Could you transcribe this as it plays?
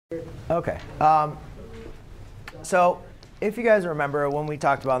OK. So if you guys remember when we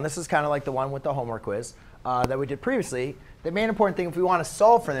talked about, and this is kind of like the one with the homework quiz that we did previously, the main important thing if we want to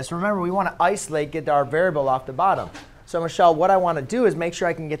solve for this, remember we want to isolate, get our variable off the bottom. So Michelle, what I want to do is make sure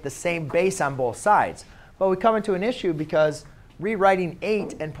I can get the same base on both sides. But we come into an issue because rewriting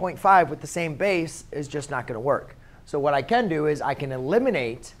 8 and 0.5 with the same base is just not going to work. So what I can do is I can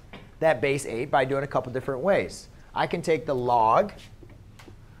eliminate that base 8 by doing a couple different ways. I can take the log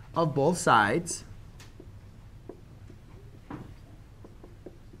of both sides.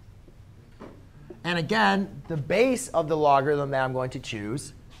 And again, the base of the logarithm that I'm going to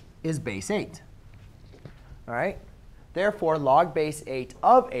choose is base 8. All right? Therefore, log base 8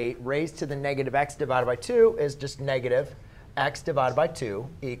 of 8 raised to the negative x divided by 2 is just negative x divided by 2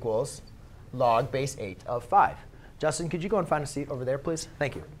 equals log base 8 of 5. Justin, could you go and find a seat over there, please?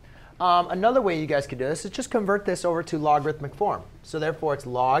 Thank you. Another way you guys could do this is just convert this over to logarithmic form. So therefore, it's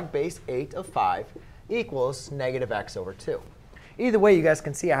log base 8 of 5 equals negative x over 2. Either way, you guys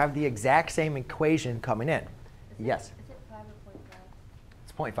can see I have the exact same equation coming in. Yes? Is it 5 or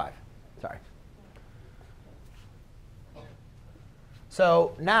 0.5? It's 0.5. Sorry.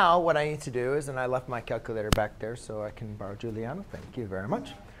 So now what I need to do is, and I left my calculator back there so I can borrow Juliana. Thank you very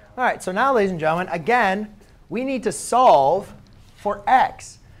much. All right, so now, ladies and gentlemen, again, we need to solve for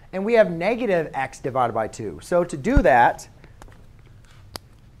x. And we have negative x divided by 2. So to do that,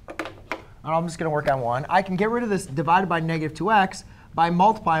 I'm just going to work on one. I can get rid of this divided by negative 2x by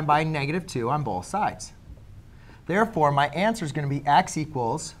multiplying by negative 2 on both sides. Therefore, my answer is going to be x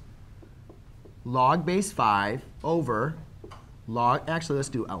equals log base 5 over log. Actually, let's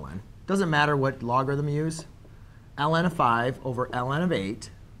do ln. Doesn't matter what logarithm you use. ln of 5 over ln of 8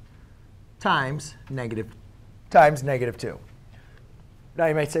 times negative 2. Now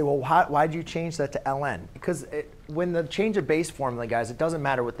you might say, well, why did you change that to ln? Because when the change of base formula, guys, it doesn't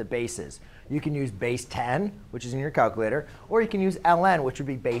matter what the base is. You can use base 10, which is in your calculator, or you can use ln, which would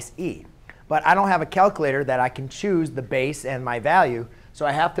be base e. But I don't have a calculator that I can choose the base and my value, so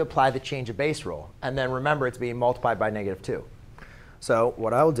I have to apply the change of base rule. And then remember, it's being multiplied by negative 2. So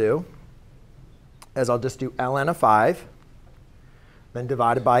what I'll do is I'll just do ln of 5, then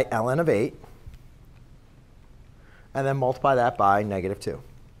divided by ln of 8. And then multiply that by negative 2.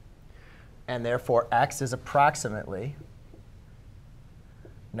 And therefore, x is approximately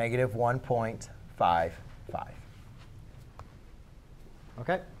negative 1.55.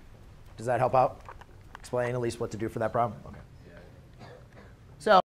 OK? Does that help out? Explain at least what to do for that problem? OK.